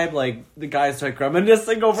a vibe, like, the guy's like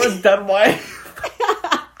reminiscing over his dead wife.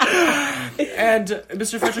 And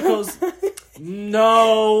Mr. Frederick goes,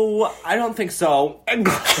 no, I don't think so. And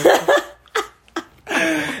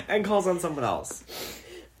calls on someone else.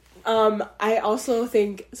 I also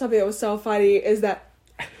think something that was so funny is that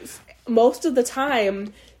most of the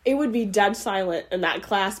time it would be dead silent in that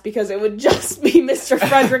class because it would just be Mr.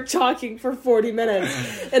 Frederick talking for 40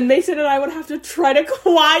 minutes, and Mason and I would have to try to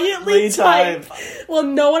quietly type. Well,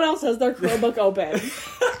 no one else has their Chromebook open.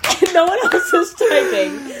 No one else is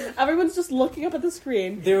typing. Everyone's just looking up at the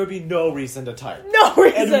screen. There would be no reason to type. No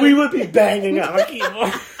reason. And we would be banging on a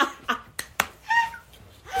keyboard.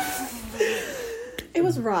 It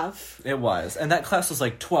was rough. It was. And that class was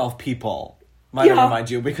like 12 people. Might I remind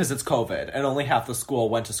you, because it's COVID, and only half the school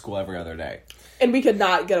went to school every other day. And we could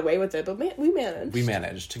not get away with it, but we managed. We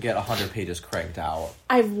managed to get 100 pages cranked out.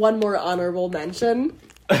 I have one more honorable mention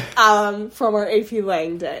from our AP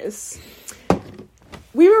Lang days.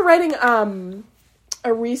 We were writing a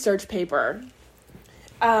research paper.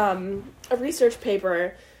 Actually,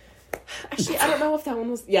 I don't know if that one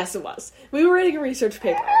was... Yes, it was. We were writing a research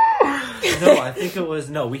paper. No, I think it was...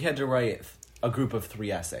 No, we had to write a group of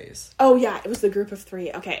 3 essays. Oh, yeah, it was the group of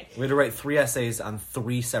 3. Okay. We had to write 3 essays on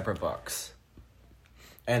 3 separate books.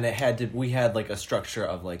 And we had, like, a structure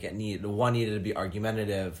of, like, one needed to be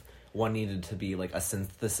argumentative, one needed to be, like, a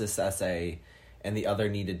synthesis essay, and the other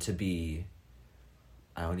needed to be...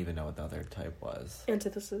 I don't even know what the other type was.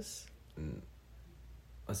 Antithesis.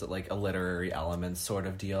 Was it, like, a literary element sort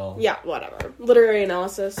of deal? Yeah, whatever. Literary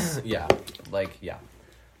analysis. Yeah.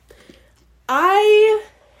 I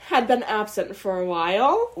had been absent for a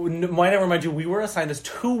while. Might I remind you, we were assigned this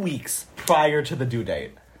 2 weeks prior to the due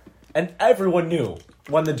date. And everyone knew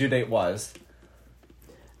when the due date was.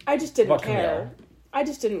 I just didn't care.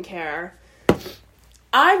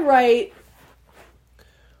 I write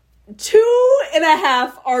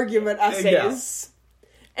 2.5 argument essays. Yeah.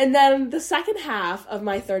 And then the second half of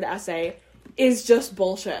my third essay is just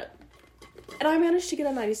bullshit. And I managed to get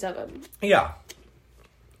a 97. Yeah.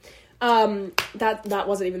 That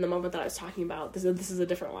wasn't even the moment that I was talking about. This is a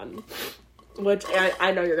different one. Which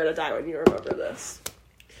I know you're gonna die when you remember this.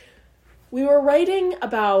 We were writing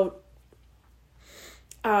about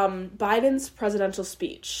Biden's presidential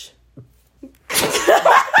speech.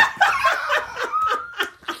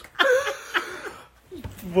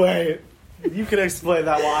 Wait, you can explain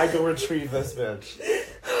that while I go retrieve this bitch.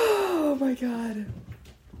 Oh my god.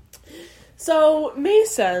 So,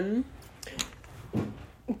 Mason,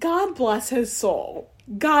 God bless his soul.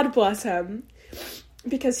 God bless him.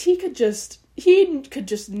 Because he could just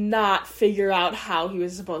not figure out how he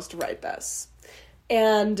was supposed to write this.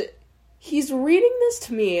 And he's reading this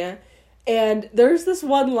to me, and there's this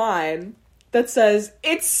one line that says,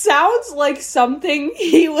 "It sounds like something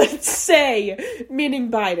he would say,"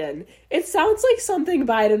 meaning Biden. It sounds like something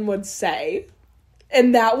Biden would say.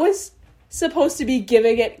 And that was supposed to be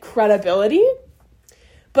giving it credibility.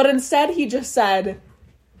 But instead he just said,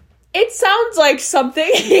 "It sounds like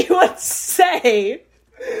something he would say."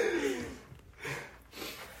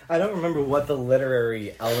 I don't remember what the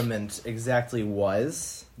literary element exactly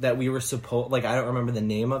was that we were supposed... Like, I don't remember the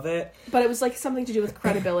name of it. But it was, like, something to do with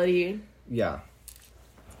credibility. Yeah.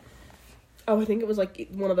 Oh, I think it was, like,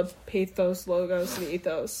 one of the pathos logos and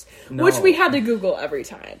ethos. No. Which we had to Google every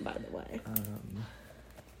time, by the way.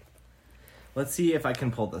 Let's see if I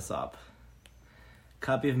can pull this up.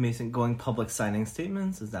 Copy of Mason going public signing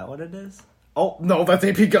statements? Is that what it is? Oh, no, that's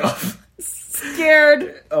AP Gov.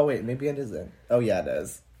 Scared. Oh, wait, maybe it isn't. Oh, yeah, it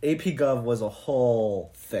is. AP Gov was a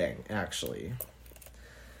whole thing, actually.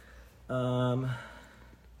 Biden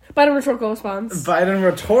rhetorical response.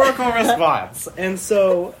 And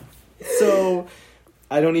so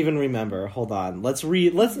I don't even remember. Hold on. Let's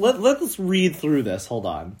read through this. Hold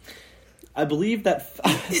on. I believe that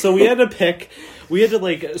so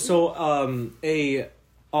a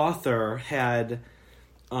author had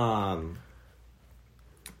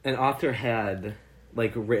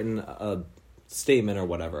like written statement or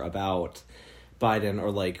whatever about Biden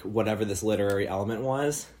or like whatever this literary element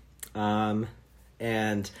was.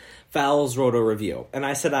 And Fowles wrote a review. And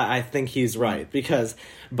I said I think he's right because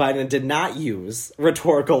Biden did not use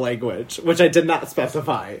rhetorical language, which I did not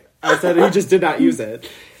specify. I said he just did not use it.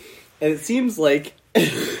 And it seems like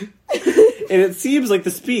the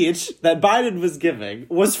speech that Biden was giving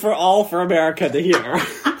was for America to hear.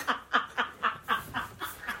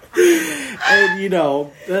 And, you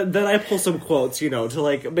know, then I pull some quotes, you know, to,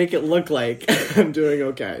 like, make it look like I'm doing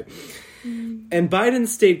okay. And Biden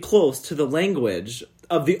stayed close to the language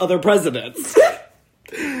of the other presidents.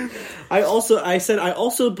 I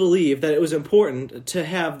also believe that it was important to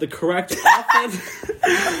have the correct to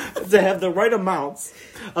have the right amounts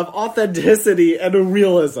of authenticity and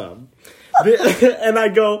realism. And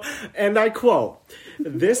I quote,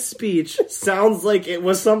 "This speech sounds like it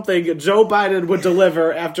was something Joe Biden would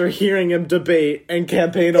deliver after hearing him debate and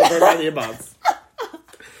campaign over many months."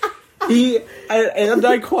 And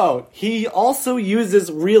I quote, "He also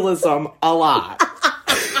uses realism a lot."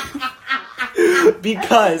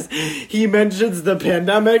 Because he mentions the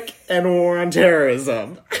pandemic and war on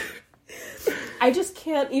terrorism. I just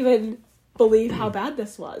can't even believe how bad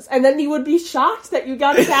this was. And then you would be shocked that you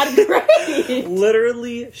got a bad grade.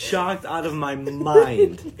 Literally shocked out of my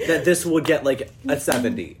mind that this would get like a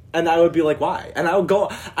 70. And I would be like, why? And I would go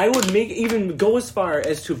as far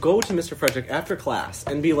as to go to Mr. Frederick after class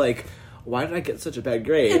and be like, why did I get such a bad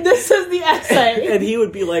grade? And this is the essay. And he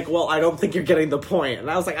would be like, well, I don't think you're getting the point.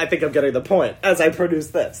 And I was like, I think I'm getting the point as I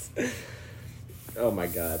produce this. Oh my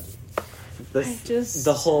god.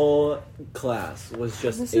 The whole class was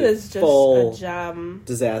just full a gem.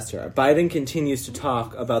 disaster. Biden continues to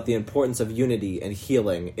talk about the importance of unity and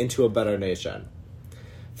healing into a better nation.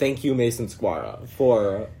 Thank you, Mason Squara,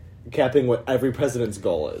 for capping what every president's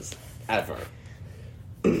goal is, ever.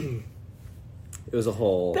 It was a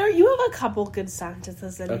whole... You have a couple good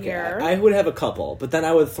sentences in here. I would have a couple, but then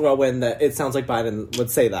I would throw in that it sounds like Biden would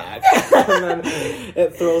say that. And then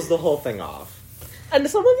it throws the whole thing off. And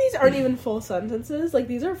some of these aren't even full sentences. Like,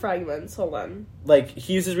 these are fragments. Hold on. Like,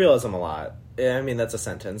 he uses realism a lot. I mean, that's a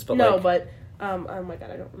sentence, but no, like... but, oh my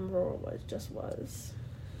god, I don't remember what it just was.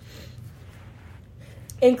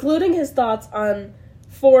 Including his thoughts on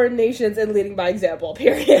foreign nations and leading by example,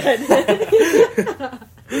 period.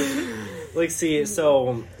 Like, see,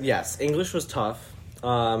 so, yes, English was tough.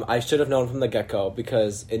 I should have known from the get-go,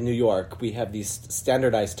 because in New York, we have these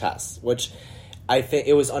standardized tests, which I think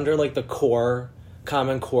it was under, like, the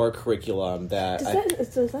Common Core curriculum that...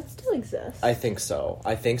 Does that still exist? I think so.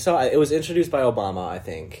 It was introduced by Obama, I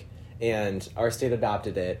think, and our state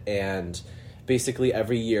adopted it, and basically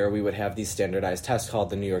every year we would have these standardized tests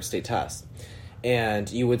called the New York State Test. And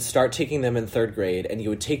you would start taking them in 3rd grade, and you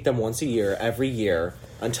would take them once a year, every year,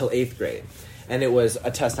 until 8th grade. And it was a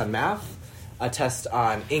test on math, a test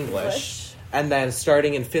on English, and then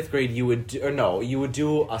starting in 5th grade, you would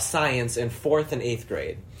do a science in 4th and 8th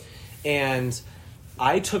grade. And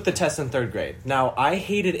I took the test in 3rd grade. Now, I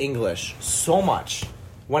hated English so much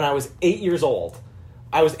when I was 8 years old.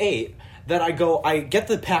 I was 8. That I get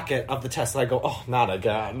the packet of the test, and I go, oh, not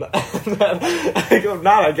again. I go,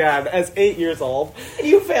 not again, as 8 years old.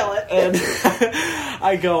 You fail it. And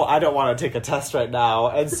I go, I don't want to take a test right now.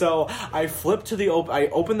 And so I flip to I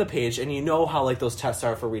open the page, and you know how, like, those tests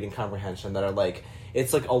are for reading comprehension that are, like,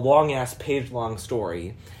 it's, like, a long-ass, page-long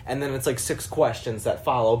story, and then it's, like, 6 questions that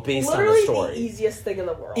follow based on the story. Literally the easiest thing in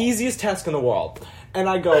the world. Easiest task in the world. And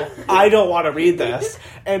I go, I don't want to read this.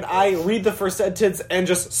 And I read the first sentence and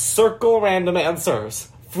just circle random answers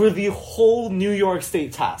for the whole New York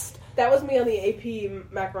State test. That was me on the AP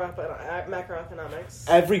macroeconomics.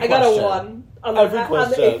 Every question. I got a 1. On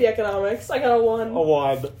the AP economics, I got a 1. A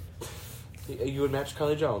 1. You would match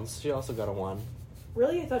Carly Jones. She also got a 1.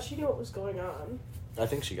 Really? I thought she knew what was going on. I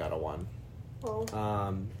think she got a 1. Oh.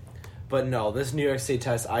 But no, this New York State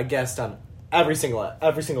test, I guessed on every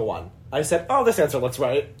single one. I said, oh, this answer looks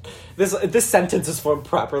right. This sentence is formed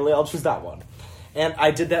properly. I'll choose that one. And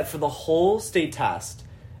I did that for the whole state test.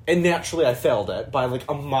 And naturally, I failed it by, like,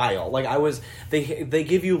 a mile. Like, they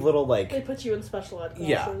give you little, like... They put you in special ed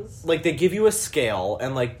classes. Yeah. Like, they give you a scale,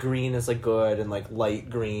 and, like, green is, like, good, and, like, light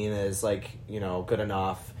green is, like, you know, good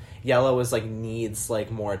enough. Yellow is, like, needs,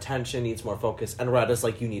 like, more attention, needs more focus. And red is,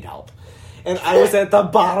 like, you need help. And I was at the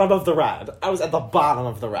bottom of the red.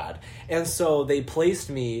 And so they placed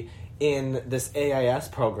me in this AIS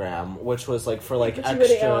program, which was, like, for, like,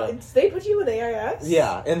 extra... They put you in AIS?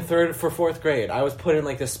 Yeah, in 4th grade. I was put in,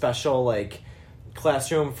 like, this special, like,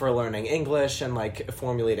 classroom for learning English and, like,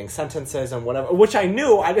 formulating sentences and whatever, which I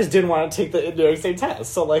knew. I just didn't want to take the New York State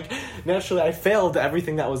test. So, like, naturally, I failed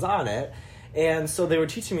everything that was on it. And so they were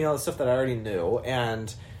teaching me all the stuff that I already knew,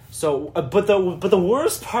 and so, but the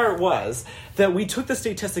worst part was that we took the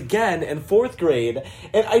state test again in 4th grade,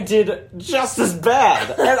 and I did just as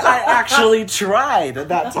bad, and I actually tried at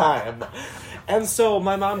that time. And so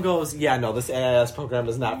my mom goes, yeah, no, this AIS program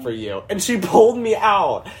is not for you. And she pulled me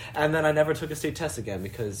out. And then I never took a state test again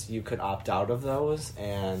because you could opt out of those,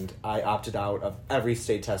 and I opted out of every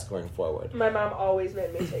state test going forward. My mom always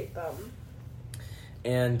made me take them.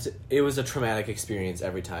 And it was a traumatic experience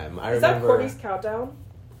every time. I Is remember. that Courtney's Countdown?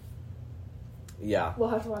 Yeah. We'll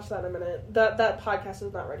have to watch that in a minute. That podcast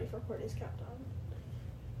is not ready for Courtney's Countdown.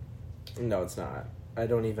 No, it's not. I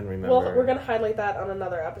don't even remember. Well, we're going to highlight that on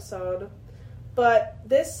another episode. But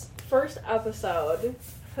this first episode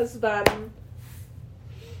has been...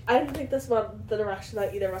 I didn't think this went the direction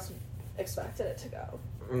that either of us expected it to go.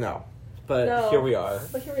 No. But No. here we are.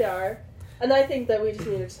 But here we are. And I think that we just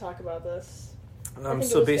needed to talk about this. I think it So was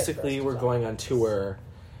good for basically, us to we're talk going about on this. tour.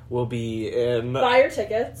 We'll be in... Buy your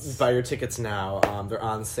tickets. Buy your tickets now. They're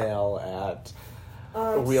on sale at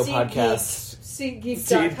Real Seed Podcast.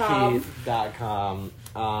 SeatGeek.com. Seedgeek.com.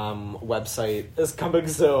 Website is coming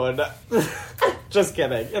soon. Just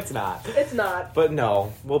kidding. It's not. It's not. But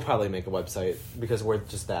no, we'll probably make a website because we're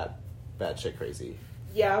just that batshit crazy.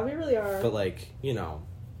 Yeah, we really are. But like, you know,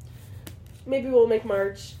 Maybe we'll make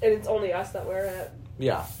merch, and it's only us that wear it.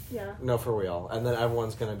 yeah, Yeah. no, for real. And then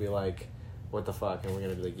everyone's gonna be like, "What the fuck?" And we're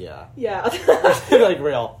gonna be like, "Yeah." Yeah. Like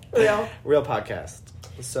real podcast.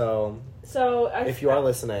 So So if you are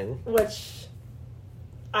listening, which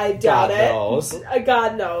I doubt God it. knows.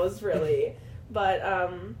 God knows, really. But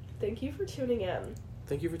thank you for tuning in,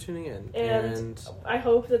 thank you for tuning in. and I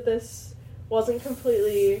hope that this wasn't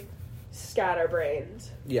completely scatterbrained.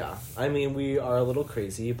 Yeah, I mean, we are a little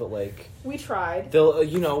crazy, but like, We tried. they'll,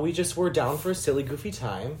 you know, we're down for a silly, goofy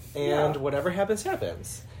time, and Yeah. whatever happens,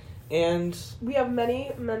 happens. And We have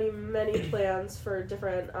many, many, many plans for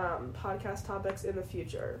different podcast topics in the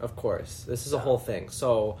future. of course, this is a whole thing.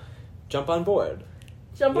 So jump on board.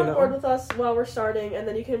 Jump You on know? board with us while we're starting, and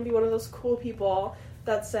then you can be one of those cool people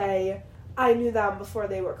that say, I knew them before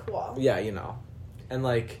they were cool. Yeah, you know, and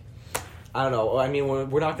like, I don't know. I mean,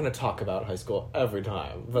 we're not going to talk about high school every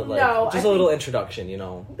time, but like, No, just I a little think- introduction, you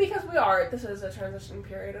know. Because this is a transition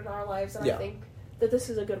period in our lives, and Yeah. I think that this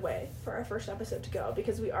is a good way for our first episode to go,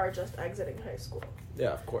 because we are just exiting high school.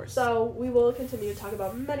 Yeah, of course. So we will continue to talk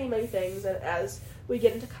about many, many things, and as we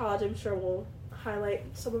get into college, I'm sure we'll highlight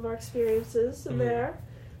some of our experiences in Mhm. there.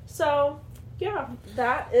 So, yeah,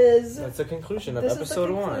 that's the conclusion of this episode is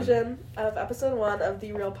the 1. conclusion of episode 1 of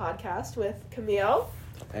The Real Podcast with Camille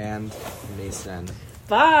And Mason.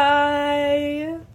 Bye!